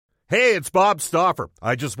Hey, it's Bob Stauffer.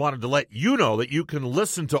 I just wanted to let you know that you can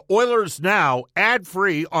listen to Oilers Now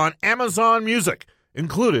ad-free on Amazon Music,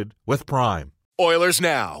 included with Prime. Oilers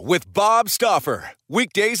Now with Bob Stauffer.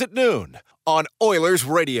 Weekdays at noon on Oilers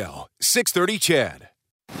Radio, 630 CHED.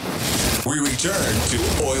 We return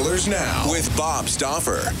to Oilers Now with Bob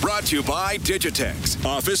Stauffer. Brought to you by Digitex.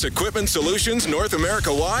 Office Equipment Solutions North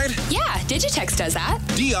America wide? Yeah, Digitex does that.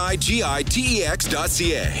 Digitex.ca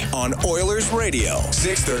on Oilers Radio,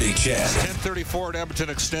 630 CHED. 10:34 at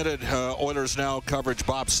Edmonton Extended. Oilers Now coverage.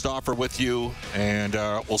 Bob Stauffer with you, and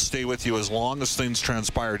we'll stay with you as long as things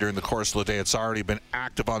transpire during the course of the day. It's already been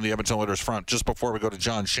active on the Edmonton Oilers front. Just before we go to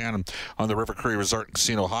John Shannon on the River Cree Resort and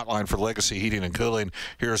Casino hotline for Legacy Heating and Cooling,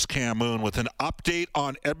 here's Cam Moon with an update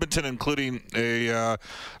on Edmonton, including a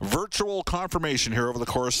virtual confirmation here over the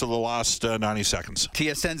course of the last 90 seconds.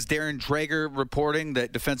 TSN's Darren Dreger reporting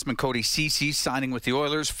that defenseman Cody Ceci signing with the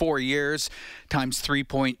Oilers 4 years times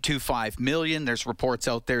 $3.25 million. There's reports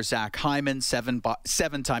out there Zach Hyman 7 times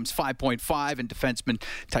 5.5 and defenseman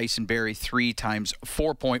Tyson Barrie 3 times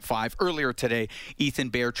 4.5. Earlier today, Ethan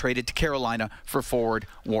Bear traded to Carolina for forward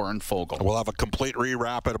Warren Foegele. We'll have a complete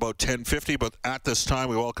rewrap at about 10:50, but at this time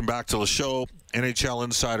we welcome back to the show NHL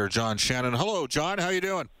insider John Shannon. Hello, John. How you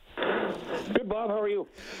doing? Good, Bob. How are you?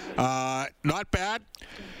 Not bad.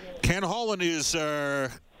 Ken Holland is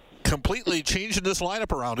completely changing this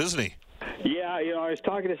lineup around, isn't he? Yeah, I was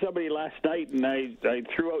talking to somebody last night, and I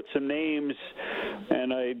threw out some names,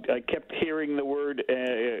 and I kept hearing the word.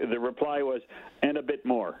 The reply was, and a bit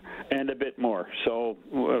more, and a bit more. So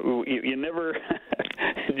you never,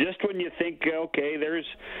 just when you think, okay, there's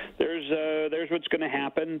what's going to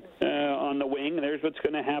happen on the wing, there's what's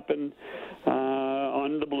going to happen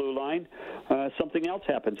on the blue line, something else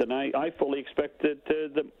happens, and I fully expect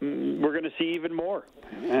that we're going to see even more.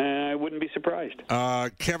 I wouldn't be surprised.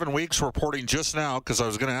 Kevin Weeks reporting just now, because I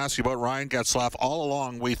was going to ask you about Ryan Getzlaf. All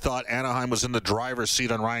along, we thought Anaheim was in the driver's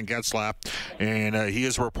seat on Ryan Getzlaf, and he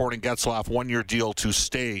is reporting Getzlaf 1-year deal to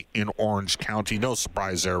stay in Orange County. No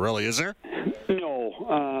surprise there, really, is there? No.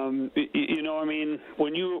 I mean,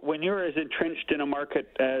 when you're as entrenched in a market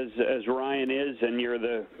as Ryan is, and you're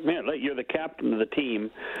the captain of the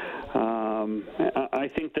team, I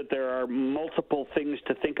think that there are multiple things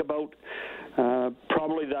to think about.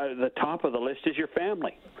 Probably the top of the list is your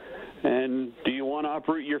family. And do you want to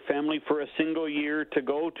uproot your family for a single year to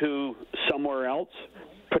go to somewhere else,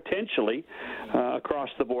 potentially across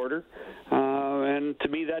the border? And to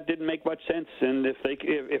me, that didn't make much sense. And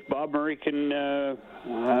if Bob Murray can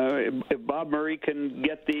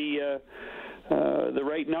get the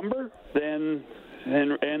right number, then.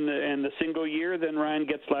 And the single year, then Ryan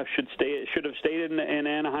Getzlaf should have stayed in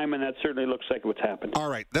Anaheim, and that certainly looks like what's happened. All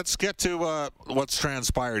right, let's get to what's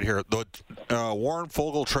transpired here. The Warren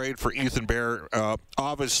Foegele trade for Ethan Bear,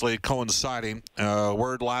 obviously coinciding.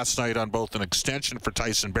 Word last night on both an extension for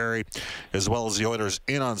Tyson Barrie, as well as the Oilers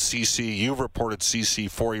in on CC. You've reported CC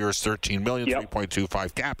 4 years, $13 million, yep.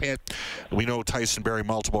 3.25 cap hit. We know Tyson Barrie,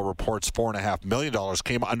 multiple reports, $4.5 million,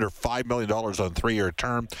 came under $5 million on a 3-year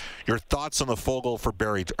term. Your thoughts on the Foegele for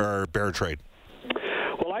Bear trade?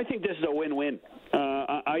 Well, I think this is a win-win.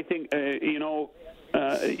 I think,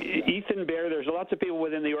 Ethan Bear, there's lots of people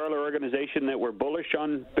within the Oilers organization that were bullish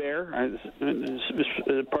on Bear,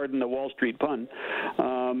 pardon the Wall Street pun,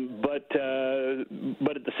 but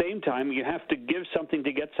at the same time, you have to give something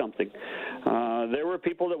to get something. There were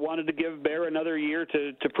people that wanted to give Bear another year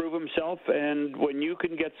to prove himself, and when you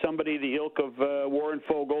can get somebody the ilk of Warren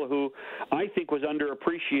Foegele, who I think was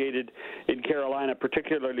underappreciated in Carolina,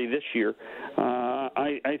 particularly this year,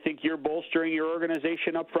 I think you're bolstering your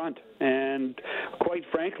organization up front. And quite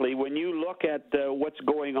frankly, when you look at what's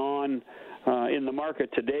going on in the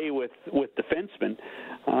market today with defensemen,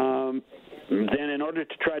 then in order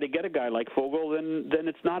to try to get a guy like Foegele, then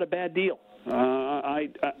it's not a bad deal.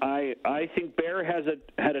 I think Bear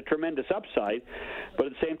had a tremendous upside, but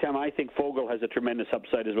at the same time, I think Foegele has a tremendous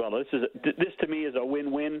upside as well. This to me is a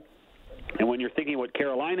win-win. And when you're thinking what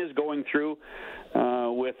Carolina's going through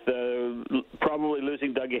with probably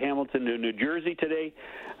losing Dougie Hamilton to New Jersey today,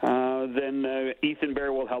 then Ethan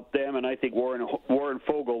Bear will help them, and I think Warren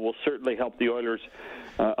Foegele will certainly help the Oilers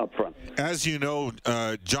up front. As you know,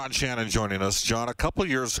 John Shannon joining us. John, a couple of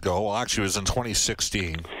years ago, well, actually it was in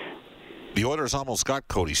 2016, the Oilers almost got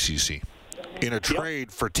Cody Ceci in a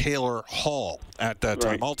trade for Taylor Hall at that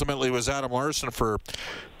time. Right. Ultimately, it was Adam Larsson for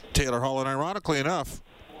Taylor Hall, and ironically enough,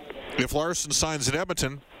 if Larsson signs in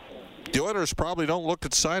Edmonton, the Oilers probably don't look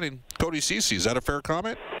at signing Cody Ceci. Is that a fair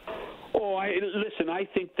comment? Oh, listen, I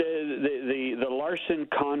think the Larsson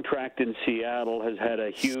contract in Seattle has had a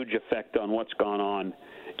huge effect on what's gone on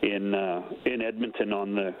in Edmonton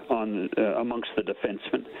amongst the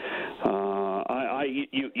defensemen.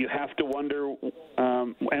 You have to wonder,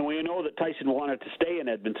 and we know that Tyson wanted to stay in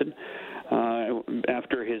Edmonton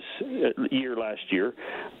after his year last year,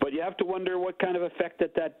 but you have to wonder what kind of effect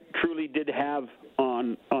that truly did have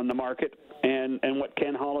on the market and what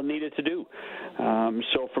Ken Holland needed to do.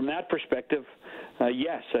 So from that perspective,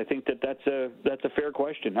 yes, I think that's a fair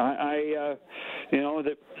question. The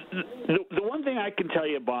one thing I can tell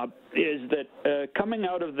you, Bob, is that coming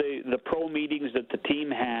out of the pro meetings that the team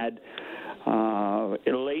had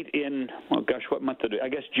late in, what month did it? I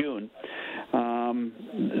guess June.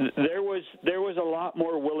 There was a lot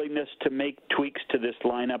more willingness to make tweaks to this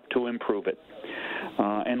lineup to improve it,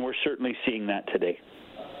 and we're certainly seeing that today.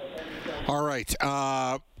 All right.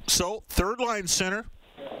 So third line center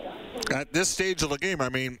at this stage of the game. I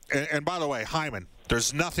mean, and by the way, Hyman,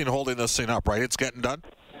 there's nothing holding this thing up, right? It's getting done.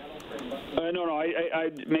 No.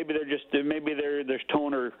 Maybe there's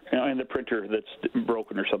toner in the printer that's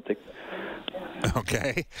broken or something.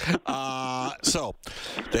 Okay. So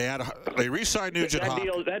they re-signed Nugent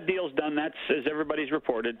Hopkins. That deal's done. That's, as everybody's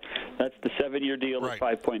reported, that's the 7-year deal at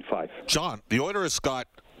 5.5. John, the Oilers got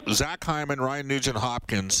Zach Hyman, Ryan Nugent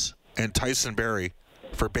Hopkins, and Tyson Barrie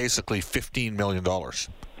for basically $15 million.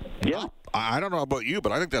 Yeah. I don't know about you,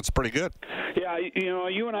 but I think that's pretty good. Yeah,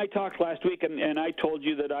 you and I talked last week, and I told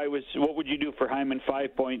you that what would you do for Hyman?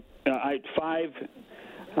 5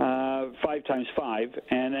 times 5,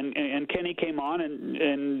 and Kenny came on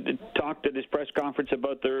and talked at his press conference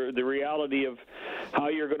about the reality of how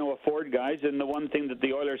you're going to afford guys, and the one thing that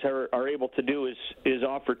the Oilers are able to do is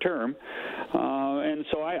offer term, and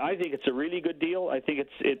so I think it's a really good deal. I think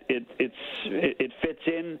it fits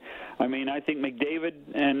in. I mean, I think McDavid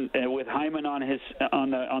and with Hyman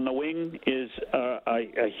on the wing is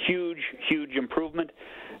a huge improvement.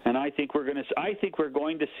 And I think we're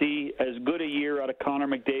going to see as good a year out of Connor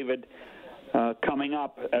McDavid coming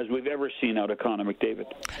up as we've ever seen out of Connor McDavid.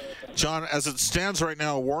 John, as it stands right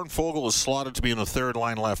now, Warren Foegele is slotted to be in the third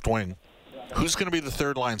line left wing. Who's going to be the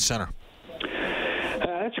third line center?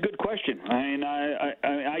 That's a good question. I mean,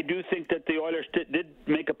 I do think that the Oilers did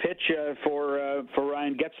make a pitch for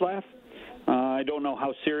Ryan Getzlaf. I don't know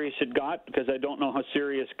how serious it got, because I don't know how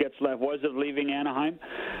serious Getzlaf was of leaving Anaheim.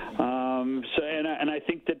 And I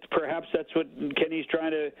think that perhaps that's what Kenny's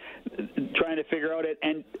trying to figure out.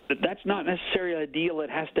 And that's not necessarily a deal that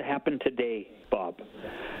has to happen today, Bob.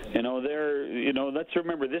 Let's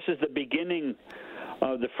remember, this is the beginning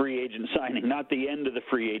of the free agent signing, not the end of the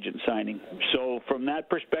free agent signing. So from that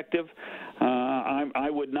perspective, I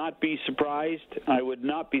would not be surprised. I would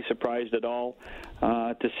not be surprised at all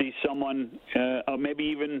to see someone, maybe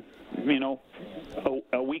even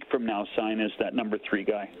a week from now, sign as that number 3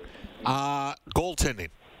 guy. Goaltending.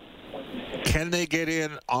 Can they get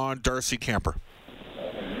in on Darcy Kemper?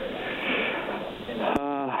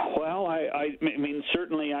 Well, I mean,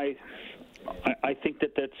 certainly I think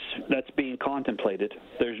that's being contemplated.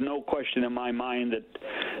 There's no question in my mind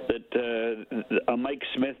that a Mike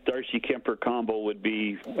Smith Darcy Kemper combo would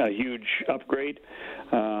be a huge upgrade,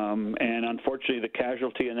 and unfortunately the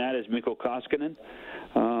casualty in that is Mikko Koskinen.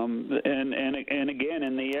 And again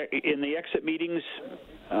in the exit meetings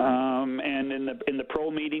and in the pro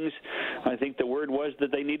meetings, I think the word was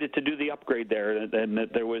that they needed to do the upgrade there, and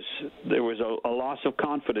that there was a loss of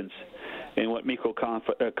confidence in what Mikko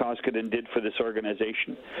Koskinen did for this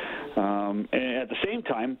organization. And at the same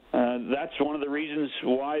time, that's one of the reasons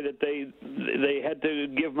why that they had to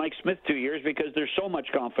give Mike Smith 2 years, because there's so much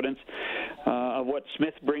confidence of what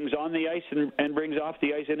Smith brings on the ice and brings off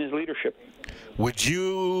the ice in his leadership. Would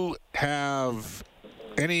you have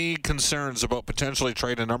any concerns about potentially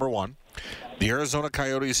trading number 1? The Arizona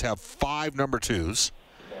Coyotes have 5 number 2s,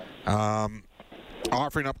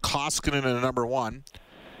 offering up Koskinen and a number 1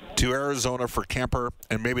 to Arizona for Kemper,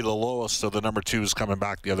 and maybe the lowest of the number 2s coming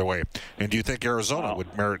back the other way. And do you think Arizona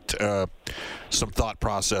would merit some thought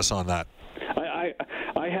process on that?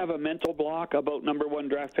 I have a mental block about number 1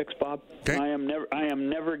 draft picks, Bob. Okay. I am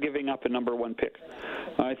never giving up a number 1 pick.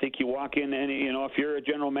 I think you walk in and if you're a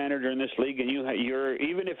general manager in this league and you're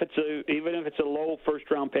even if it's a low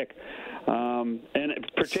first round pick, and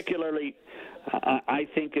particularly I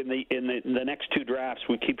think in the next 2 drafts,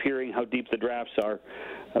 we keep hearing how deep the drafts are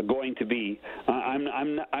going to be.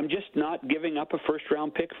 I'm just not giving up a first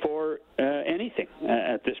round pick for anything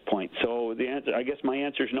at this point. So I guess my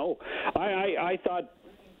answer is no. I thought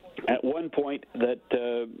at one point that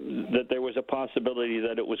there was a possibility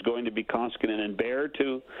that it was going to be Koskinen and Bear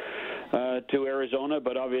to Arizona,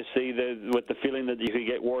 but obviously with the feeling that you could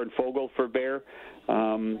get Warren Foegele for Bear,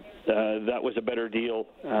 that was a better deal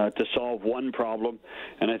to solve one problem.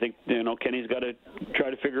 And I think Kenny's got to try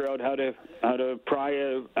to figure out how to pry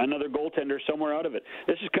another goaltender somewhere out of it.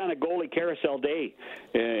 This is kind of goalie carousel day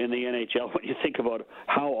in the NHL when you think about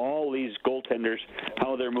how all these goaltenders,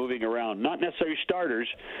 how they're moving around. Not necessarily starters,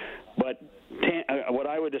 but what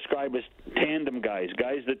I would describe as tandem guys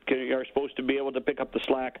that are supposed to be able to pick up the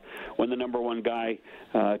slack when the number one guy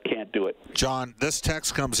can't do it. John, this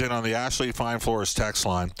text comes in on the Ashley Fine Floors text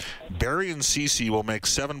line. Barrie and Ceci will make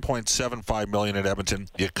 $7.75 million at Edmonton.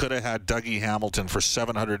 You could have had Dougie Hamilton for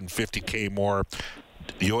 $750K more.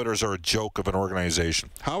 The Oilers are a joke of an organization.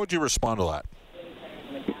 How would you respond to that?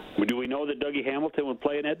 Do we know that Dougie Hamilton would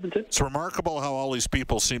play in Edmonton? It's remarkable how all these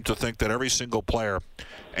people seem to think that every single player,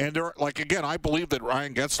 and they're like, again, I believe that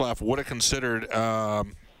Ryan Getzlaf would have considered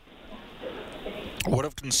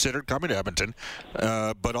coming to Edmonton,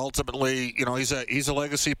 but ultimately, he's a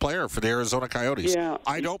legacy player for the Arizona Coyotes. Yeah,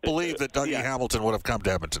 I don't believe that Dougie Hamilton would have come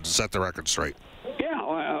to Edmonton, to set the record straight. Yeah,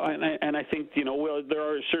 and I think there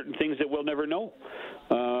are certain things that we'll never know.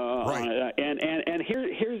 Right. And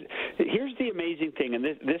here's the amazing thing, and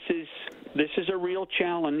this is a real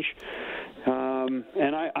challenge.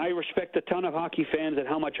 And I respect a ton of hockey fans and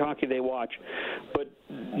how much hockey they watch, but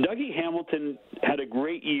Dougie Hamilton had a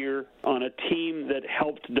great year on a team that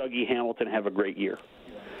helped Dougie Hamilton have a great year.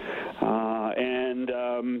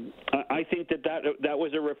 I think that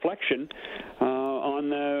was a reflection on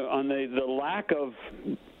the lack of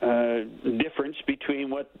difference between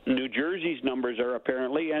what New Jersey's numbers are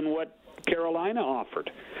apparently and what Carolina offered.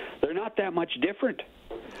 They're not that much different.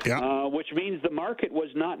 Yeah. Which means the market was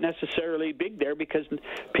not necessarily big there because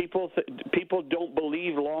people don't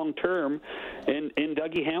believe long term in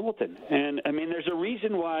Dougie Hamilton. And I mean, there's a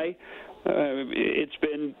reason why it's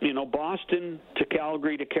been Boston to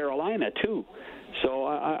Calgary to Carolina too. So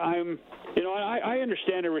I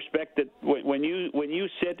understand and respect that when you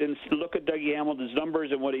sit and look at Dougie Hamilton's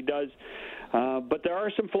numbers and what he does, but there are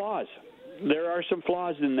some flaws. There are some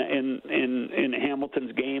flaws in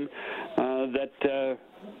Hamilton's game that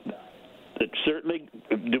certainly,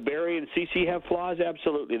 do Barrie and Ceci have flaws?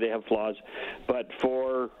 Absolutely, they have flaws. But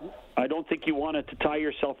I don't think you wanted to tie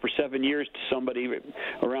yourself for 7 years to somebody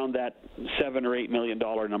around that $7 or $8 million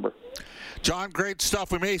number. John, great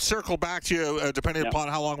stuff. We may circle back to you depending upon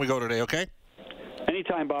how long we go today. Okay.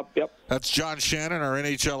 Anytime, Bob. Yep. That's John Shannon, our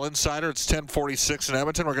NHL insider. It's 10:46 in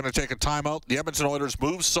Edmonton. We're going to take a timeout. The Edmonton Oilers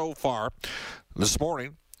move so far this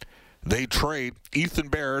morning. They trade Ethan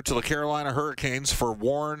Bear to the Carolina Hurricanes for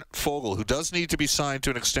Warren Foegele, who does need to be signed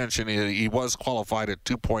to an extension. He was qualified at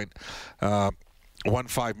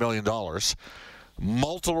 $2.15 million.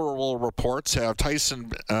 Multiple reports have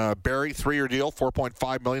Tyson Barrie, 3-year deal,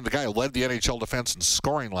 $4.5 million. The guy who led the NHL defense in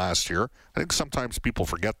scoring last year. I think sometimes people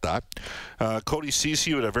forget that. Cody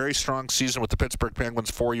Ceci had a very strong season with the Pittsburgh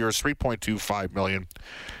Penguins, 4 years, $3.25 million.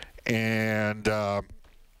 And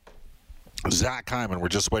Zach Hyman, we're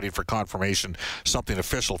just waiting for confirmation, something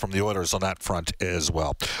official from the Oilers on that front as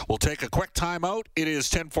well. We'll take a quick timeout. It is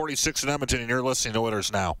 10:46 in Edmonton, and you're listening to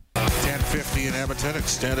Oilers Now. 10:50 in Edmonton,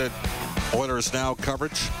 extended Oilers Now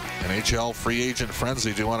coverage. NHL free agent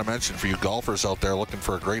frenzy. Do want to mention for you golfers out there looking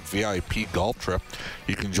for a great VIP golf trip,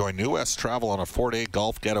 you can join New West Travel on a 4-day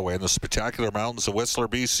golf getaway in the spectacular mountains of Whistler,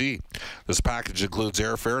 BC. This package includes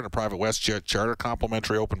airfare and a private WestJet charter,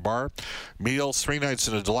 complimentary open bar, meals, 3 nights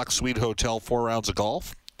in a deluxe suite hotel, 4 rounds of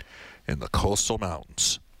golf in the coastal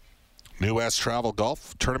mountains. New West Travel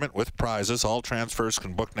Golf Tournament with prizes. All transfers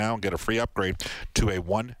can book now and get a free upgrade to a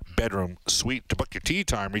 1-bedroom suite. To book your tee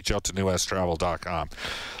time, reach out to newwesttravel.com.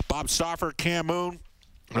 Bob Stauffer, Cam Moon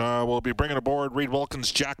will be bringing aboard Reed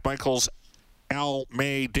Wilkins, Jack Michaels, Al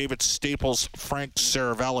May, David Staples, Frank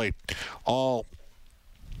Saravelli, all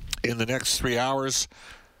in the next 3 hours.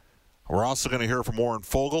 We're also going to hear from Warren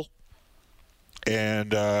Foegele,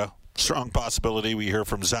 and strong possibility we hear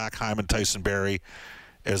from Zach Hyman, Tyson Barrie,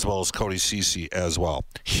 as well as Cody Ceci as well.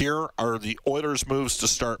 Here are the Oilers' moves to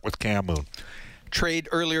start with Cam Moon. Trade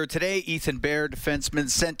earlier today, Ethan Bear, defenseman,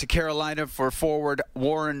 sent to Carolina for forward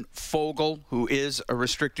Warren Foegele, who is a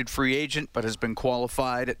restricted free agent but has been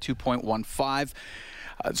qualified at $2.15.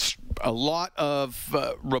 A lot of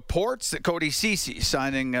reports that Cody Ceci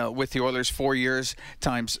signing with the Oilers 4 years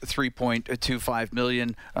times $3.25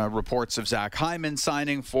 million. Reports of Zach Hyman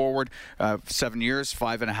signing forward 7 years,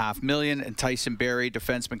 $5.5 million. And Tyson Barrie,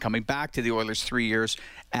 defenseman, coming back to the Oilers 3 years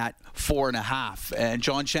at 4.5. And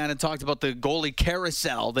John Shannon talked about the goalie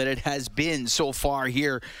carousel that it has been so far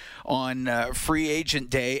here on free agent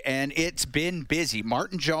day, and it's been busy.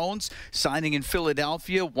 Martin Jones signing in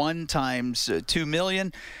Philadelphia, 1 times $2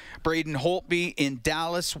 million. Braden Holtby in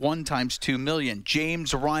Dallas, 1 times $2 million.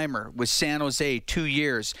 James Reimer with San Jose, 2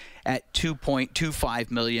 years at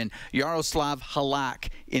 $2.25 million. Yaroslav Halak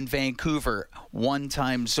in Vancouver, 1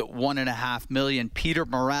 times $1.5 million. Peter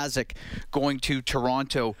Mrazek going to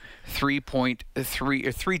Toronto, 3 times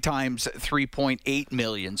 $3.8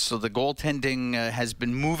 million. So the goaltending has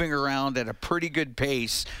been moving around at a pretty good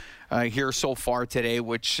pace here so far today,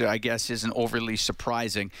 which I guess isn't overly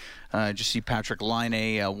surprising. Just see Patrick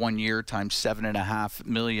Laine, 1 year times $7.5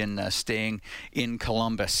 million, staying in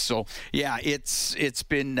Columbus. So yeah, it's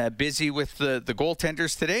been busy with the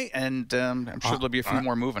goaltenders today, and I'm sure there'll be a few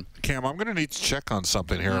more moving. Cam, I'm going to need to check on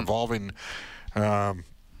something here involving.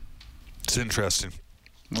 It's interesting.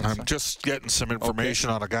 I'm just getting some information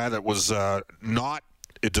on a guy that was not.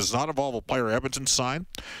 It does not involve a player Edmonton signed,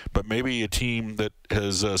 but maybe a team that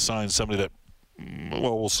has signed somebody that,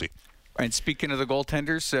 well, we'll see. And speaking of the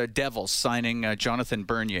goaltenders, Devils signing Jonathan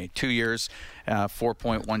Bernier, 2 years,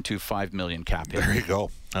 $4.125 million cap hit. There you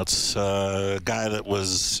go. That's a guy that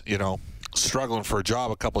was, struggling for a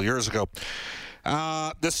job a couple of years ago.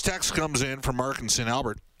 This text comes in from Mark in St.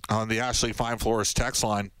 Albert on the Ashley Fine Floors text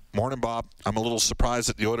line. Morning, Bob. I'm a little surprised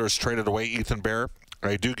that the Oilers traded away Ethan Bear.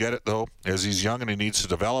 I do get it, though, as he's young and he needs to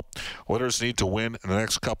develop. Oilers need to win in the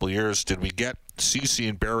next couple of years. Did we get Ceci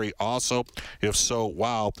and Barry also? If so,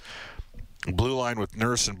 wow. Blue line with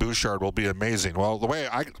Nurse and Bouchard will be amazing. Well, the way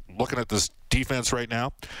I'm looking at this defense right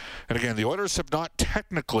now, and again, the Oilers have not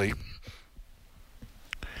technically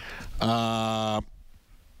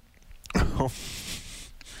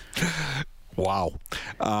wow.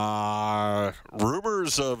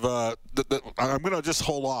 Rumors of I'm going to just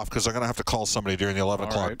hold off because I'm going to have to call somebody during the 11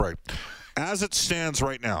 o'clock break. As it stands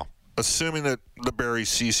right now, assuming that the Barry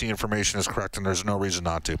Ceci information is correct and there's no reason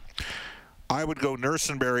not to, I would go Nurse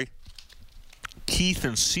and Barry, Keith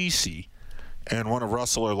and Ceci, and one of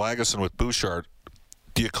Russell or Lagesson with Bouchard.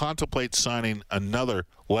 Do you contemplate signing another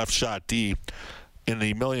left shot D in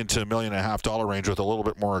the $1 million to $1.5 million range with a little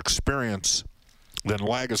bit more experience than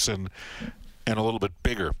Lagesson and a little bit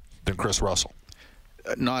bigger than Chris Russell?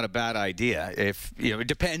 Not a bad idea. If it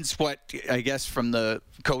depends what, I guess, from the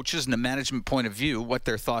coaches and the management point of view, what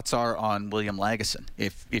their thoughts are on William Lagesson.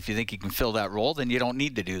 If you think he can fill that role, then you don't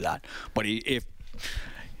need to do that. But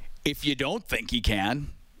if you don't think he can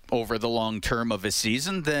over the long term of his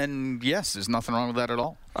season, then yes, there's nothing wrong with that at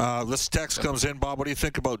all. This text comes in, Bob. What do you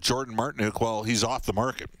think about Jordan Martinook? Well, he's off the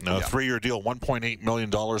market. A 3-year deal, $1.8 million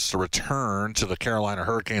to return to the Carolina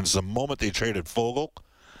Hurricanes. The moment they traded Fogle,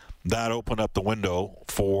 that opened up the window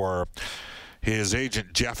for his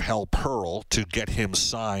agent, Jeff Halpearl, to get him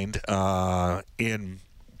signed to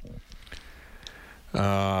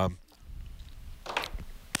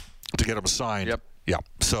get him signed. Yep. Yeah,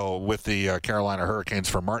 so with the Carolina Hurricanes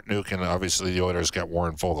for Martinook, and obviously the Oilers got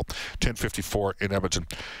Warren Fogle. 10:54 in Edmonton.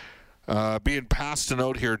 Being passed a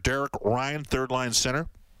note here, Derek Ryan, third-line center,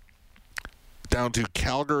 down to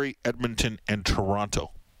Calgary, Edmonton, and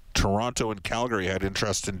Toronto. Toronto and Calgary had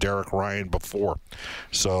interest in Derek Ryan before,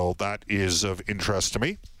 so that is of interest to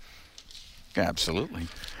me. Absolutely.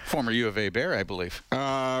 Former U of A Bear, I believe.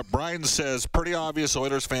 Brian says, pretty obvious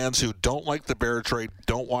Oilers fans who don't like the Bear trade,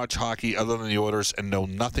 don't watch hockey other than the Oilers, and know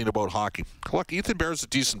nothing about hockey. Look, Ethan Bear's a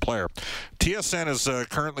decent player. TSN is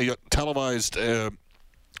currently televised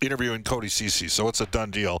interviewing Cody Ceci, so it's a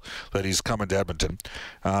done deal that he's coming to Edmonton.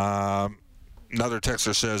 Another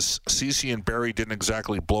texter says, Ceci and Barry didn't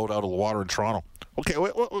exactly blow it out of the water in Toronto. Okay,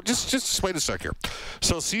 just wait a sec here.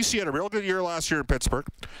 So Ceci had a real good year last year in Pittsburgh,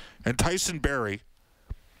 and Tyson Barrie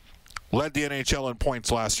led the NHL in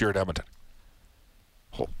points last year at Edmonton.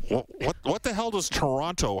 What the hell does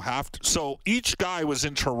Toronto have to... So each guy was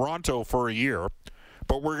in Toronto for a year,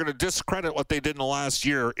 but we're going to discredit what they did in the last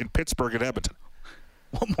year in Pittsburgh and Edmonton.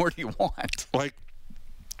 What more do you want?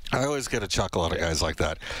 I always get a chuckle out of guys like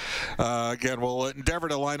that. Again, we'll endeavor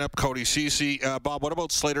to line up Cody Ceci. Bob, what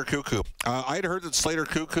about Slater Cuckoo? I'd heard that Slater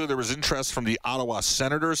Cuckoo, there was interest from the Ottawa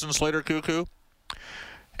Senators in Slater Cuckoo.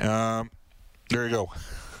 There you go.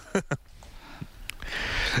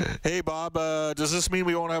 Hey, Bob, does this mean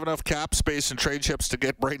we won't have enough cap space and trade chips to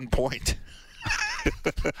get Braden Point?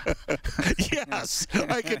 Yes,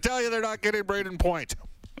 I can tell you they're not getting Braden Point.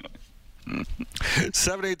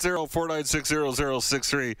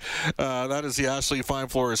 780-496-0063. That is the Ashley Fine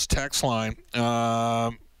Floors text line.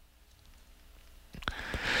 Oh,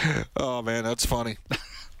 man, that's funny.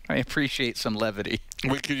 I appreciate some levity.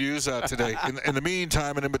 We could use that today. In the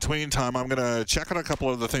meantime and in between time, I'm going to check on a couple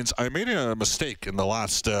of the things. I made a mistake in the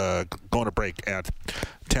last going to break at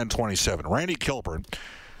 10:27. Randy Kilburn,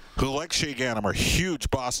 who, like Shea Gannam, are huge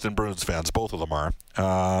Boston Bruins fans. Both of them are.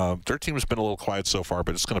 Their team has been a little quiet so far,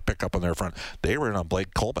 but it's going to pick up on their front. They were in on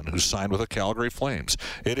Blake Coleman, who signed with the Calgary Flames.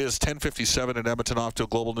 It is 10:57 in Edmonton. Off to a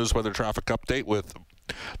Global News Weather Traffic Update with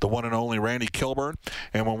the one and only Randy Kilburn.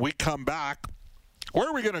 And when we come back, where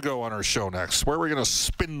are we going to go on our show next? Where are we going to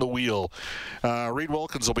spin the wheel? Reed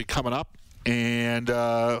Wilkins will be coming up, and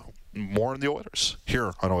more on the Oilers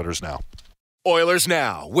here on Oilers Now. Oilers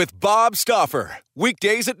Now with Bob Stauffer.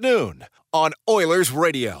 Weekdays at noon on Oilers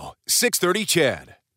Radio, 630 CHED.